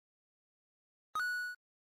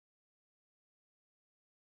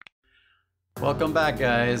Welcome back,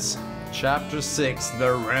 guys. Chapter 6,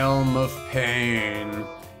 The Realm of Pain.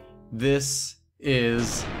 This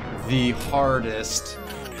is the hardest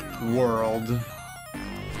world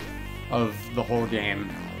of the whole game.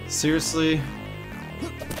 Seriously,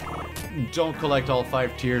 don't collect all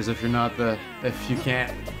 5 tiers if you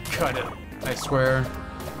can't cut it. I swear,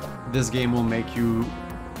 this game will make you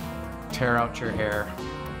tear out your hair.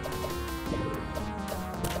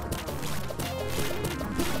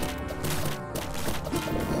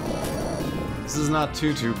 This is not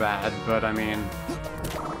too bad, but I mean,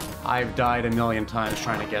 I've died a million times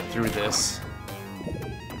trying to get through this.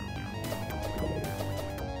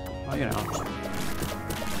 Well, you know,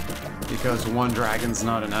 because one dragon's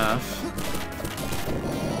not enough.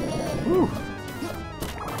 Whew.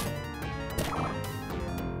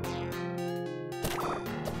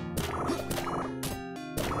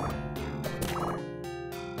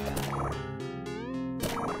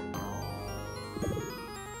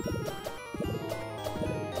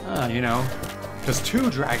 You know, because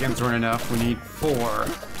 2 dragons weren't enough, we need 4.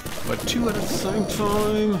 But 2 at the same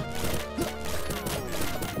time.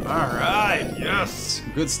 Alright, yes!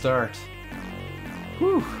 Good start.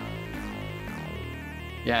 Whew.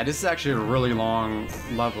 Yeah, this is actually a really long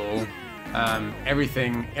level. Every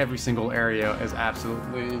single area is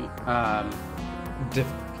absolutely,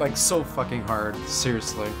 like, so fucking hard.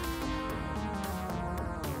 Seriously.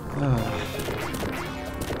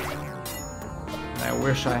 I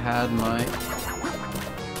wish I had my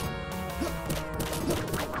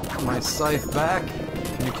scythe back.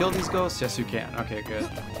 Can you kill these ghosts? Yes, you can. Okay, good.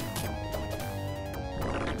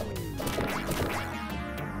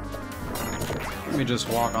 Let me just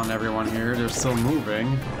walk on everyone here. They're still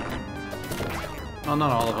moving. Oh,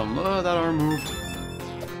 not all of them. Oh, that arm moved.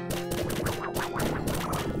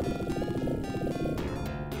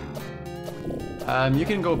 You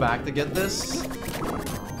can go back to get this,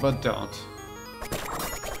 but don't.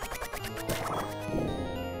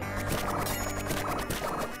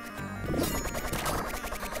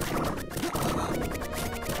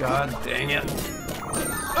 God dang it.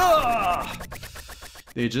 Ah!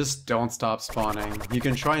 They just don't stop spawning. You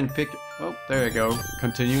can try and pick... Oh, there you go.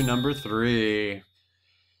 Continue number 3.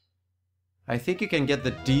 I think you can get the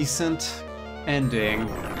decent ending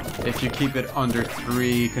if you keep it under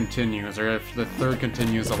 3 continues, or if the 3rd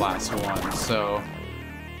continue is the last one. So,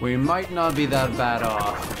 we might not be that bad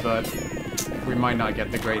off, but we might not get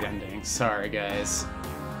the great ending. Sorry, guys.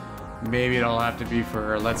 Maybe it'll have to be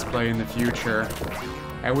for Let's Play in the future.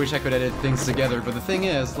 I wish I could edit things together, but the thing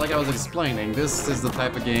is, like I was explaining, this is the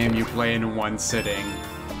type of game you play in one sitting.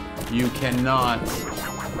 You cannot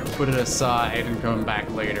put it aside and come back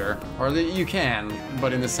later. Or you can,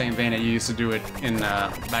 but in the same vein that you used to do it in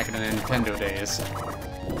back in the Nintendo days.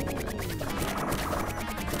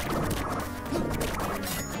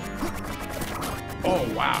 Oh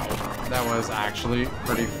wow, that was actually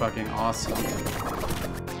pretty fucking awesome.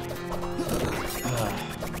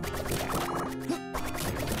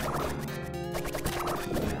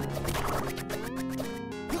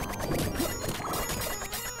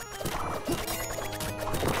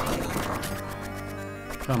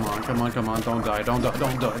 Come on, come on, come on, don't die, don't die,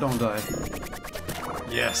 don't die, don't die.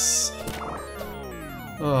 Yes!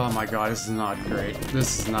 Oh my god, this is not great.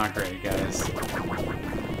 This is not great, guys.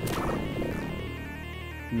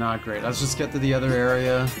 Not great. Let's just get to the other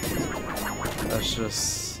area. Let's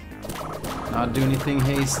just not do anything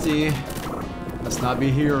hasty. Let's not be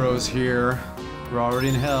heroes here. We're already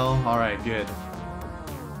in hell. Alright, good.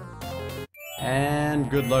 And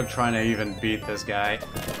good luck trying to even beat this guy.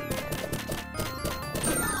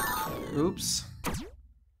 Oops.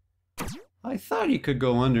 I thought you could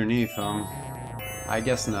go underneath him. I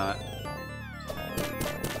guess not.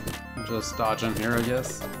 Just dodge him here, I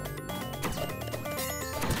guess.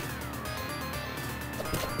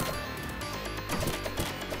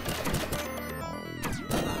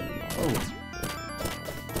 Oh.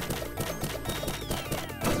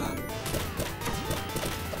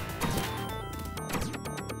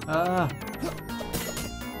 Ah.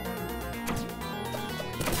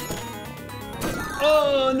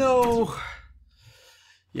 Oh no!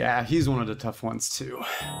 Yeah, he's one of the tough ones too.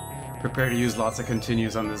 Prepare to use lots of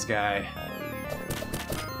continues on this guy.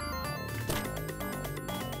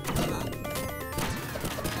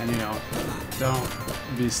 And you know, don't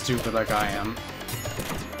be stupid like I am.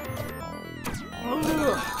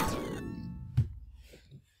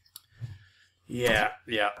 Yeah.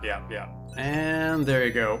 And there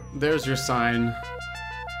you go. There's your sign.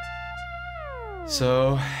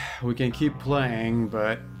 So, we can keep playing,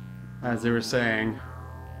 but as they were saying,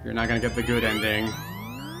 you're not gonna get the good ending.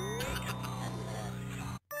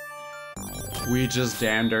 We just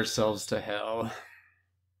damned ourselves to hell.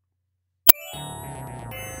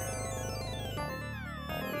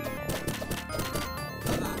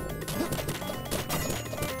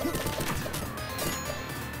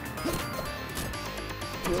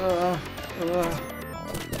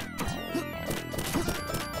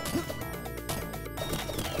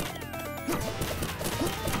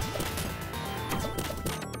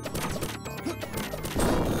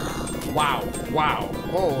 Wow, wow.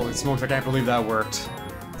 Holy smokes, I can't believe that worked.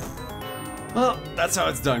 Well, that's how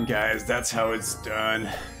it's done, guys. That's how it's done.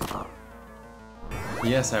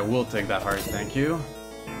 Yes, I will take that heart, thank you.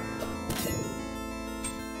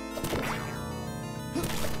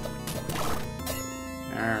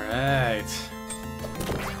 Alright.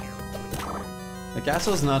 The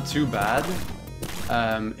castle's not too bad,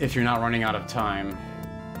 if you're not running out of time.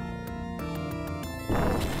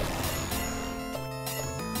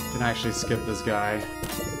 Can actually skip this guy.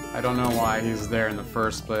 I don't know why he's there in the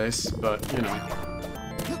first place, but, you know.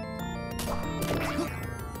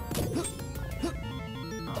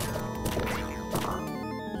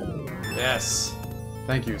 Yes!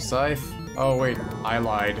 Thank you, Scythe. Oh wait, I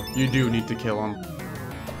lied. You do need to kill him.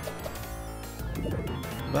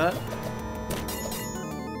 But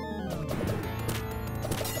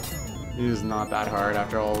he is not that hard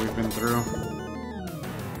after all we've been through.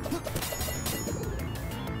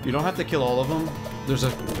 You don't have to kill all of them.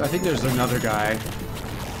 I think there's another guy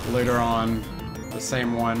later on, the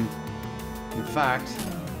same one. In fact,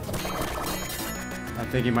 I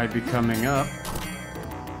think he might be coming up.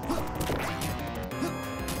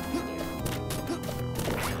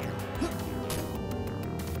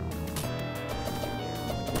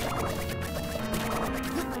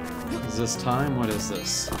 Is this time? What is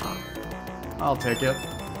this? I'll take it.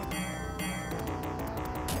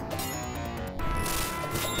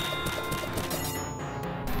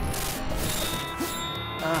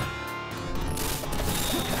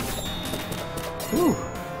 Whew.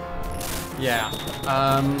 Yeah,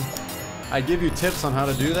 I give you tips on how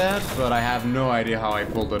to do that, but I have no idea how I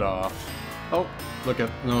pulled it off. Oh, look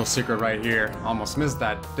at the little secret right here. Almost missed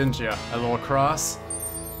that, didn't you? A little cross.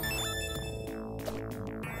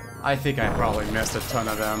 I think I probably missed a ton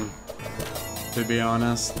of them, to be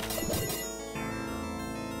honest.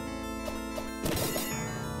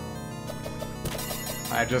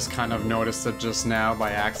 I just kind of noticed it just now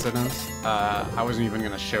by accident. I wasn't even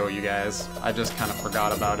gonna show you guys. I just kind of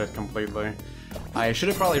forgot about it completely. I should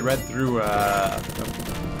have probably read through a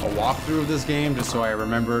walkthrough of this game just so I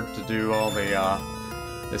remembered to do all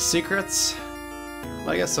the secrets.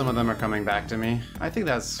 But I guess some of them are coming back to me. I think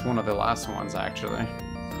that's one of the last ones, actually.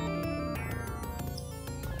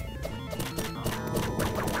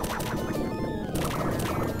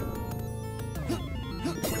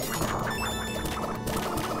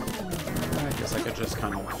 Just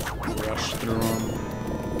kind of rush through them.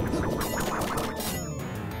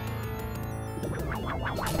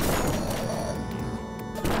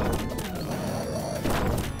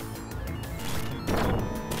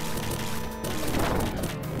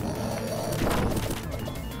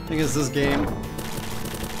 Thing is, this game,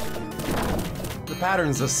 the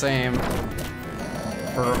pattern's the same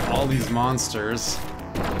for all these monsters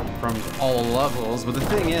from all levels, but the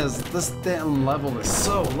thing is, this damn level is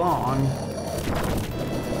so long.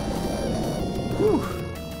 Whew.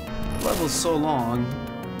 Level's so long,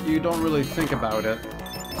 you don't really think about it,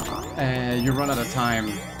 and you run out of time.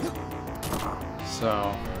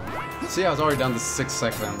 So, see, I was already down to 6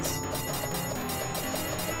 seconds.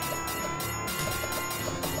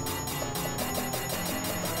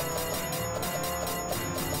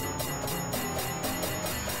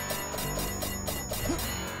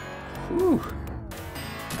 Whew.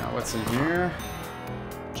 Now what's in here?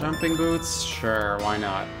 Jumping boots? Sure, why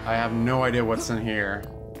not? I have no idea what's in here.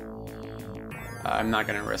 I'm not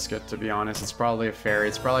gonna risk it, to be honest. It's probably a fairy.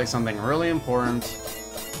 It's probably something really important.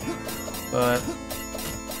 But...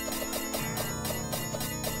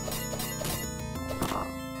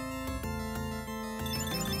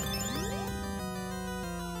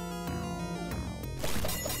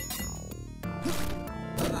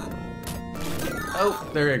 oh,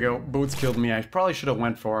 there you go. Boots killed me. I probably should have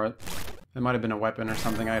went for it. It might have been a weapon or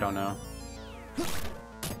something, I don't know.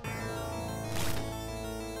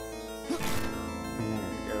 There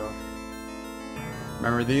we go.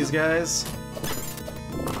 Remember these guys?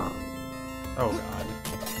 Oh god.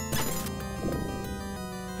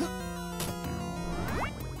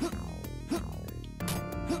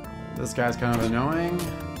 This guy's kind of annoying.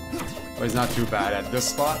 Well, he's not too bad at this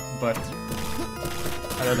spot, but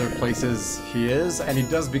at other places he is, and he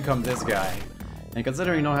does become this guy. And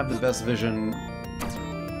considering you don't have the best vision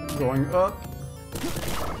going up,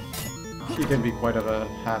 He can be quite of a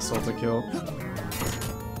hassle to kill.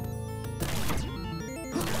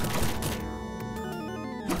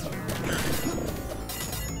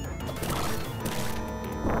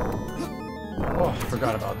 Oh,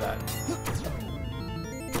 forgot about that.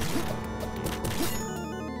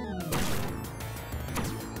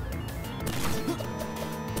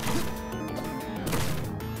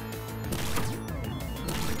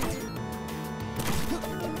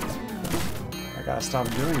 I gotta stop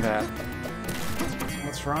doing that.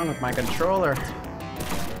 What's wrong with my controller?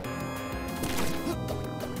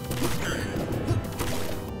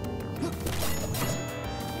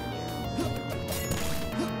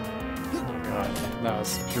 Oh god, that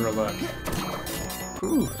was pure luck.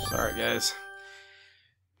 Ooh, sorry guys.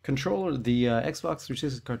 Controller, the Xbox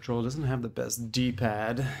 360 controller doesn't have the best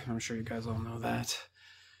D-pad. I'm sure you guys all know that.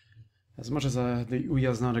 As much as the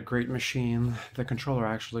Ouya is not a great machine, the controller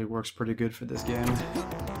actually works pretty good for this game.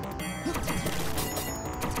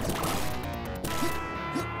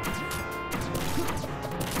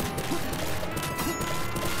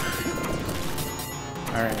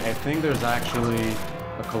 Alright, I think there's actually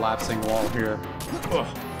a collapsing wall here. Ugh.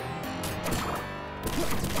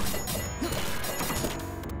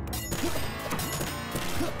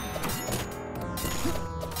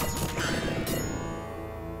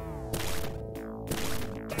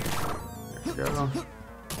 There we go.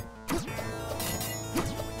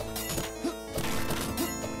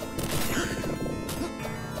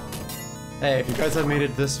 Hey, if you guys have made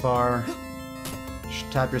it this far, you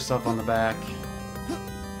should tap yourself on the back.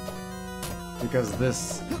 Because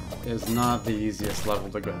this is not the easiest level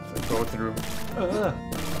to go through.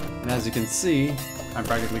 And as you can see, I'm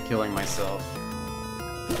practically killing myself.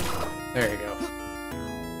 There you go.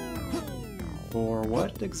 For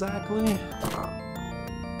what exactly?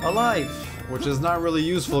 A life! Which is not really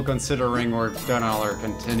useful considering we're done all our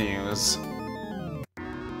continues.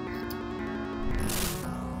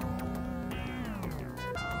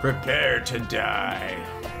 Prepare to die.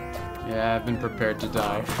 Yeah, I've been prepared to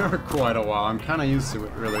die for quite a while. I'm kind of used to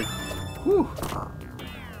it, really. Whew.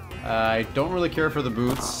 I don't really care for the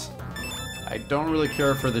boots. I don't really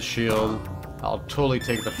care for the shield. I'll totally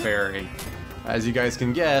take the fairy. As you guys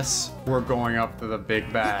can guess, we're going up to the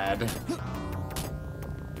big bad.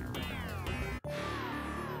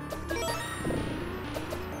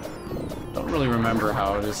 Don't really remember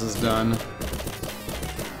how this is done.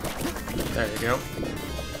 There you go.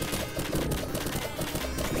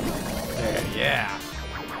 Yeah.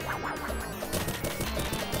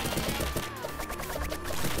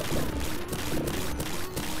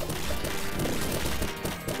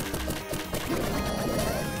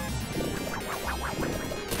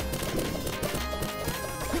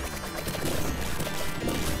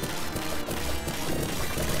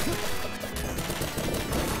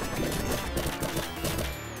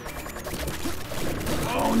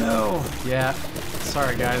 Oh no. Yeah.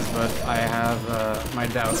 Sorry guys, but I have my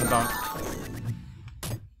doubts about.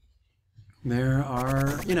 There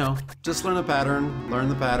are, you know, just learn the pattern, learn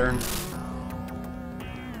the pattern.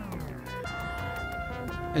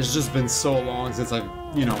 It's just been so long since I've,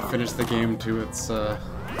 you know, finished the game to its, to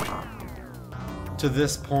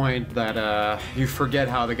this point that, you forget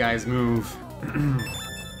how the guys move.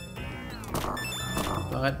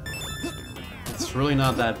 But it's really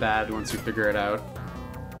not that bad once you figure it out.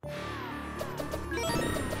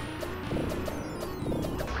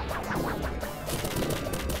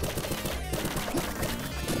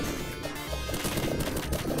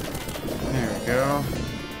 Go.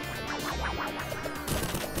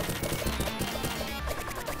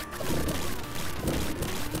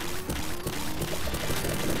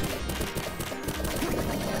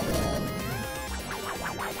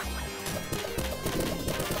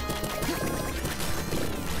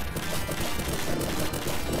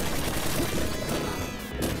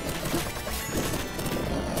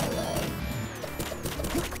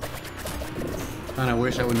 Kinda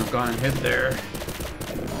wish I wouldn't have gone and hit there.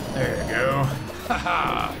 There you go.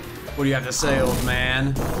 Haha! What do you have to say, old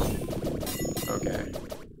man? Okay.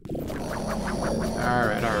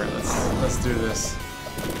 Alright, let's do this.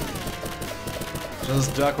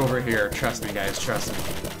 Just duck over here. Trust me, guys, trust me.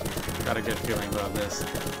 Got a good feeling about this.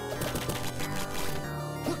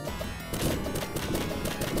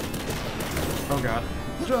 Oh god.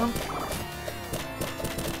 Jump!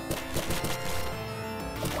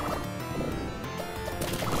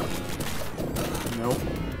 Nope.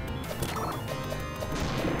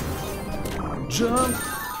 Jump!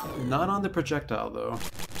 Not on the projectile, though.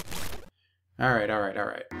 Alright, alright,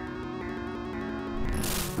 alright.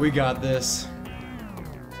 We got this.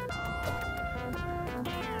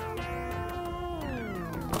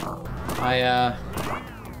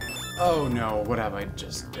 Oh no, what have I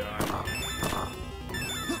just done?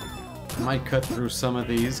 I might cut through some of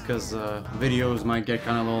these, because videos might get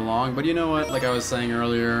kind of a little long, but you know what, like I was saying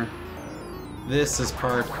earlier, this is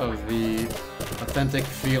part of the authentic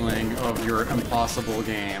feeling of your impossible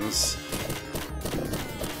games.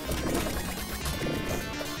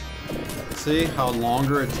 See how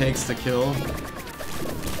longer it takes to kill?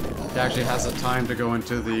 It actually has the time to go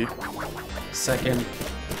into the second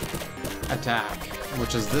attack,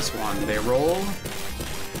 which is this one. They roll.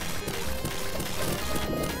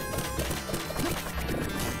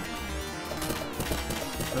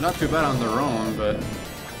 They're not too bad on their own, but...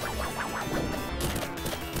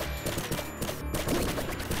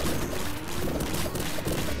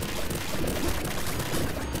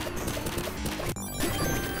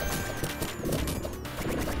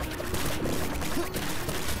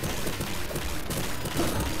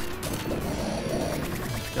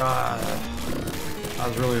 God, I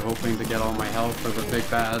was really hoping to get all my health for the big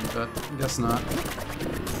bad, but I guess not.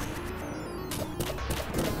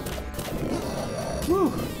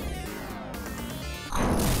 Whew.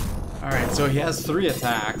 Alright, so he has 3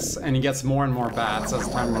 attacks, and he gets more and more bats as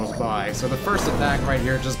time goes by. So the first attack right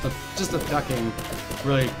here, just the ducking,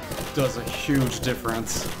 really does a huge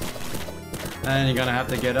difference. And you're gonna have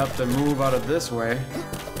to get up to move out of this way.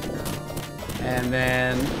 And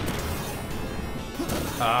then...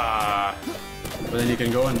 but then you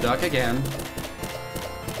can go and duck again.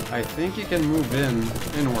 I think you can move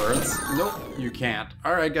inwards. Nope, you can't.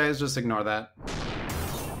 Alright guys, just ignore that.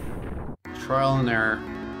 Trial and error.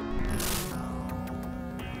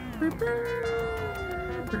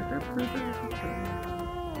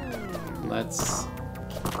 Let's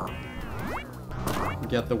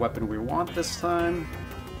get the weapon we want this time.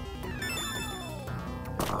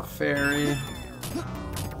 The fairy.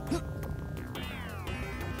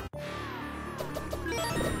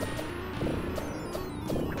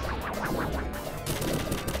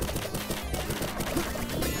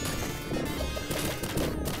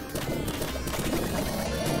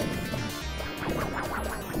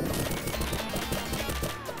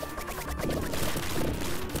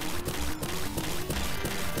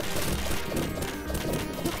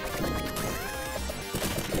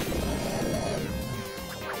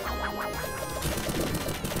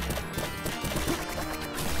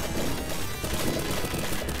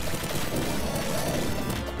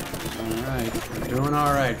 Doing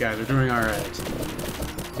alright, guys. We're doing alright.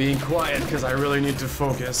 Being quiet because I really need to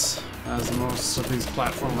focus, as most of these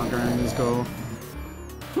platformer games go.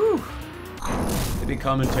 Whew. Maybe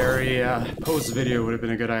commentary post-video would have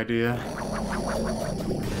been a good idea.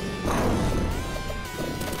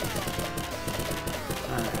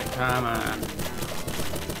 Alright, come on.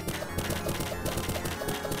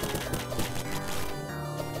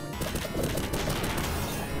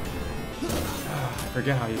 I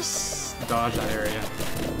forget how you dodge that area.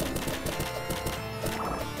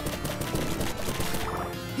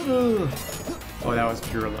 Oh, that was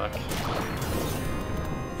pure luck.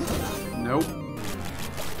 Nope.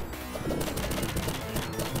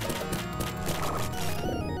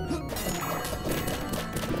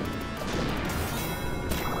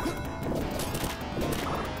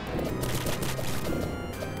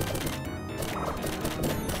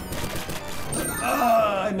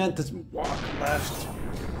 I meant to walk left.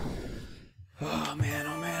 Oh man,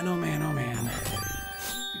 oh man, oh man, oh man.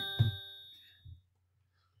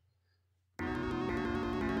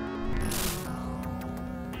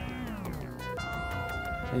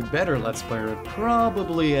 A better Let's Player would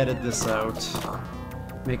probably edit this out.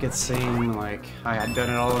 Make it seem like I had done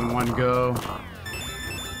it all in one go.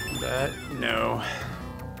 But no.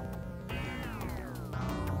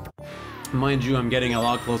 Mind you, I'm getting a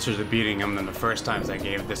lot closer to beating him than the first times I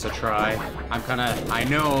gave this a try. I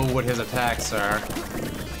know what his attacks are,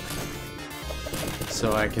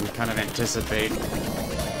 so I can kind of anticipate.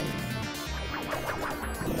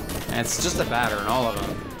 And it's just a batter in all of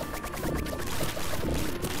them.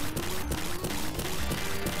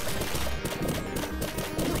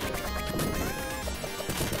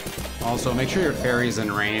 Also, make sure your fairy's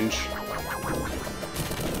in range.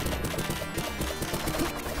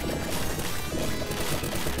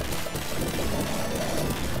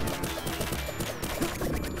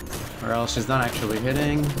 Or else she's not actually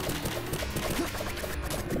hitting.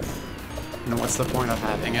 And what's the point of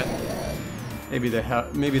having it? Maybe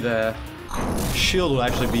the shield will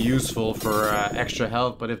actually be useful for extra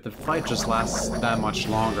health, but if the fight just lasts that much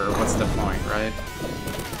longer, what's the point, right?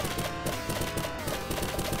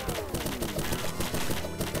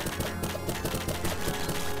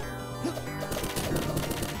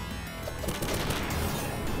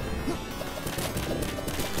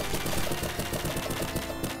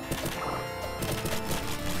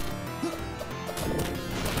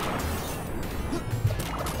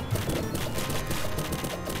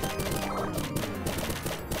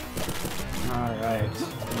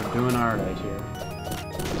 Doing alright here.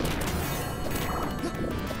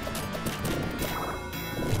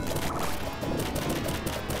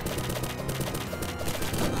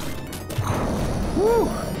 Woo!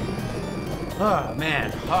 Oh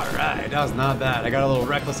man, alright, that was not bad. I got a little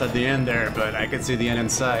reckless at the end there, but I could see the end in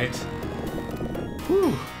sight.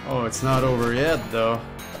 Whew. Oh, it's not over yet though.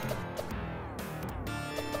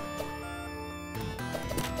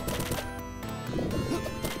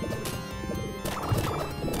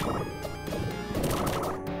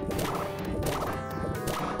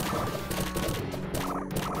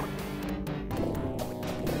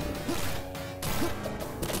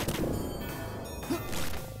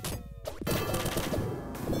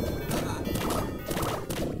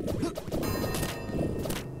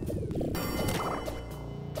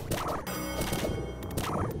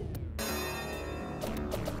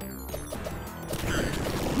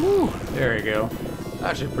 Whew, there you go.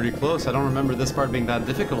 Actually pretty close. I don't remember this part being that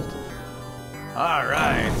difficult.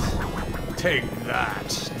 Alright. Take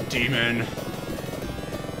that, demon.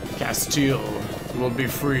 Castile will be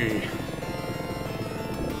free.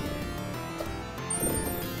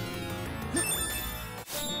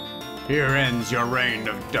 Here ends your reign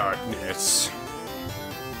of darkness.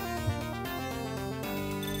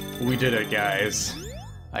 We did it, guys.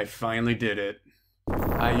 I finally did it.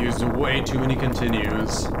 I used way too many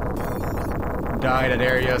continues. Died at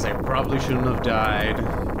areas I probably shouldn't have died.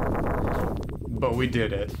 But we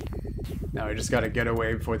did it. Now we just gotta get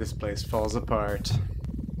away before this place falls apart.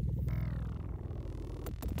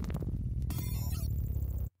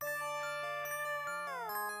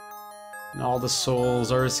 And all the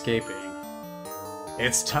souls are escaping.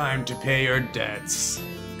 It's time to pay your debts.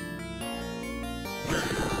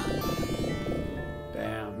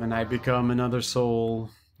 Bam, and I become another soul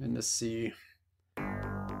in the sea.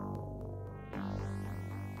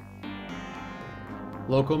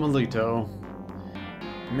 Locomalito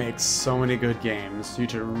makes so many good games. You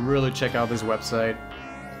should really check out this website.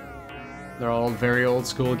 They're all very old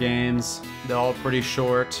school games. They're all pretty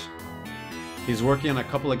short. He's working on a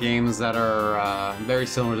couple of games that are very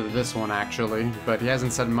similar to this one, actually, but he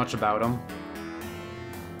hasn't said much about them.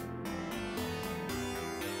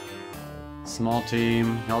 Small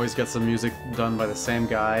team. He always gets the music done by the same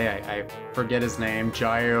guy. I forget his name.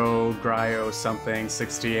 Gryo something,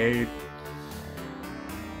 68.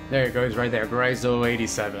 There he goes, right there. Gryzo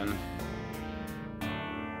 87.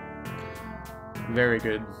 Very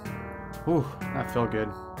good. Whew, that felt good.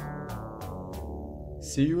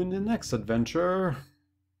 See you in the next adventure.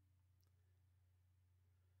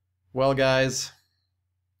 Well, guys,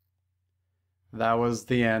 that was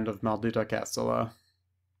the end of Maldita Castilla.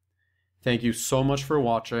 Thank you so much for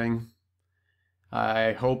watching.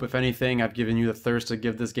 I hope, if anything, I've given you the thirst to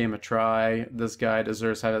give this game a try. This guy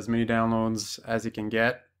deserves to have as many downloads as he can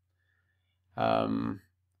get.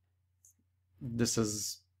 This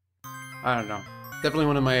is, I don't know, definitely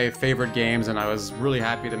one of my favorite games, and I was really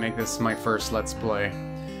happy to make this my first Let's Play.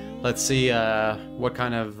 Let's see what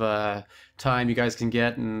kind of time you guys can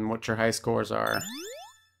get and what your high scores are.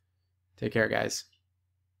 Take care, guys.